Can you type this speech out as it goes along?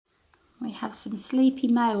We have some sleepy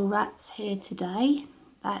male rats here today.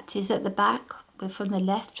 That is at the back, but from the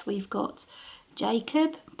left we've got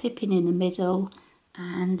Jacob, Pippin in the middle,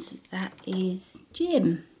 and that is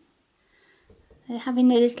Jim. They're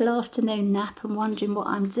having a little afternoon nap and wondering what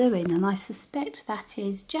I'm doing, and I suspect that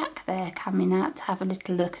is Jack there coming out to have a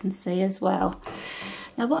little look and see as well.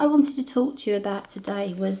 Now what I wanted to talk to you about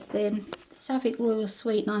today was the Savic Royal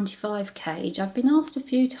Suite 95 cage. I've been asked a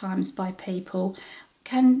few times by people,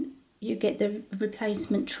 can you get the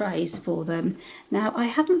replacement trays for them? Now I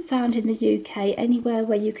haven't found in the UK anywhere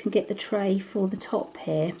where you can get the tray for the top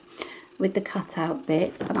here with the cutout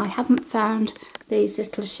bit, and I haven't found these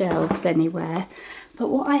little shelves anywhere. But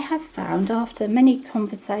what I have found after many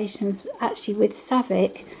conversations actually with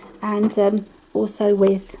Savic and also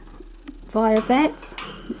with Viovet,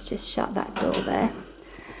 let's just shut that door there,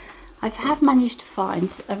 I have managed to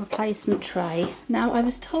find a replacement tray. Now I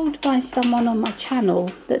was told by someone on my channel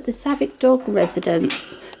that the Savic Dog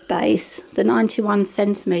Residence base, the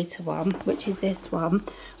 91cm one, which is this one,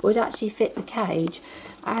 would actually fit the cage.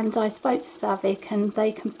 And I spoke to Savic and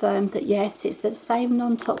they confirmed that yes, it's the same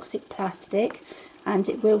non-toxic plastic and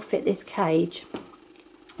it will fit this cage.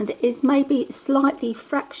 And it is maybe slightly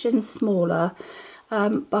fraction smaller,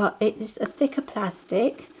 but it is a thicker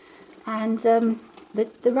plastic. And the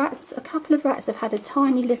rats, a couple of rats have had a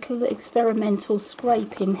tiny little experimental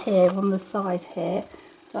scraping here on the side here.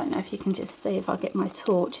 I don't know if you can just see if I get my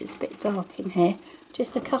torch, it's a bit dark in here.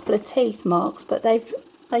 Just a couple of teeth marks, but they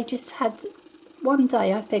just had, one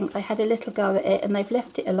day I think they had a little go at it and they've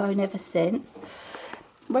left it alone ever since.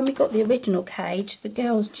 When we got the original cage, the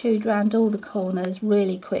girls chewed around all the corners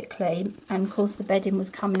really quickly, and of course the bedding was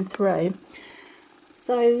coming through.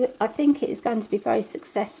 So I think it is going to be very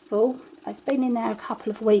successful. It's been in there a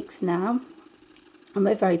couple of weeks now and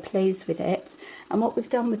we're very pleased with it. And what we've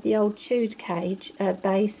done with the old chewed cage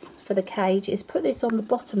base for the cage is put this on the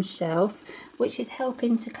bottom shelf, which is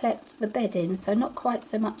helping to collect the bedding. So not quite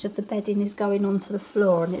so much of the bedding is going onto the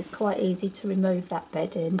floor, and it's quite easy to remove that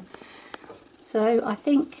bedding. So I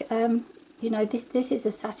think you know, this is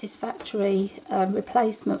a satisfactory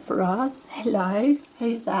replacement for us. Hello,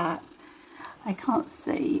 who's that? I can't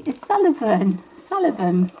see. It's Sullivan.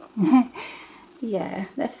 Sullivan. Yeah,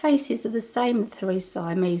 their faces are the same, the three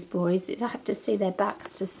Siamese boys. I have to see their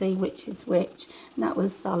backs to see which is which. And that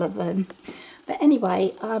was Sullivan. But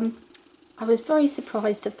anyway, I was very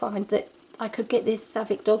surprised to find that I could get this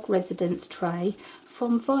Savic Dog Residence tray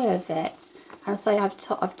from Viovet. And so I've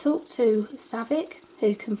talked to Savic,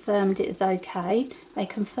 who confirmed it is okay. They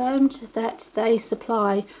confirmed that they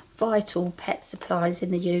supply Vital pet supplies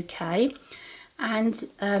in the UK. And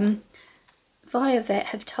Viovet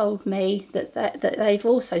have told me that they've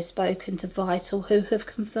also spoken to Vital, who have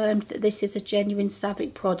confirmed that this is a genuine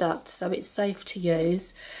Savic product, so it's safe to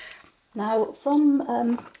use. Now,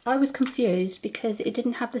 I was confused because it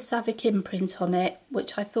didn't have the Savic imprint on it,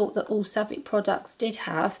 which I thought that all Savic products did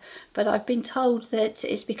have, but I've been told that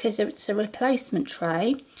it's because it's a replacement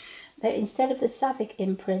tray, that instead of the Savic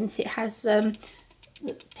imprint, it has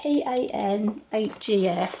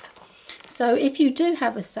PAN8GF. So if you do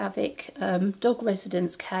have a Savic Dog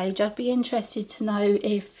Residence cage, I'd be interested to know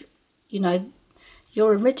if, you know,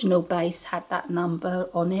 your original base had that number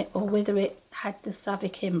on it or whether it had the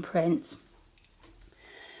Savic imprint.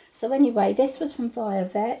 So anyway, this was from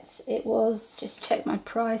Viovet. It was, just check my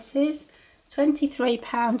prices,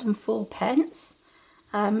 £23.04.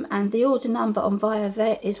 And the order number on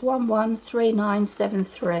Viovet is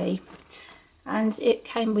 113973. And it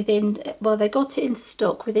came within, well, they got it into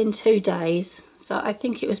stock within 2 days, so I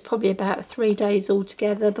think it was probably about 3 days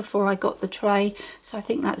altogether before I got the tray, so I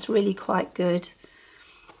think that's really quite good.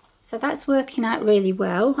 So that's working out really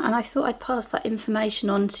well, and I thought I'd pass that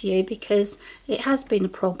information on to you because it has been a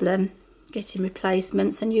problem getting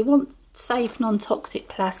replacements, and you want safe non-toxic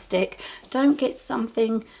plastic. Don't get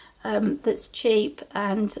something that's cheap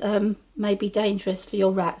and may be dangerous for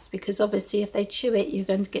your rats, because obviously if they chew it you're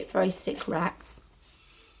going to get very sick rats.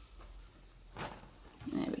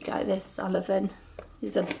 There we go, there's Sullivan.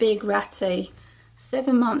 He's a big ratty,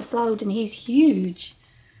 7 months old, and he's huge.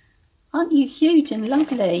 Aren't you huge and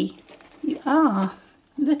lovely? You are.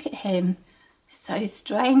 Look at him. So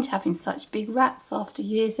strange having such big rats after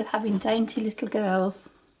years of having dainty little girls.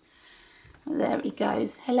 There he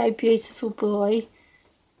goes. Hello, beautiful boy.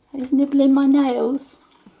 Are you nibbling my nails?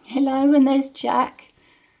 Hello, and there's Jack.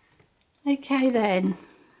 Okay then,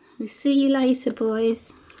 we'll see you later,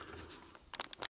 boys.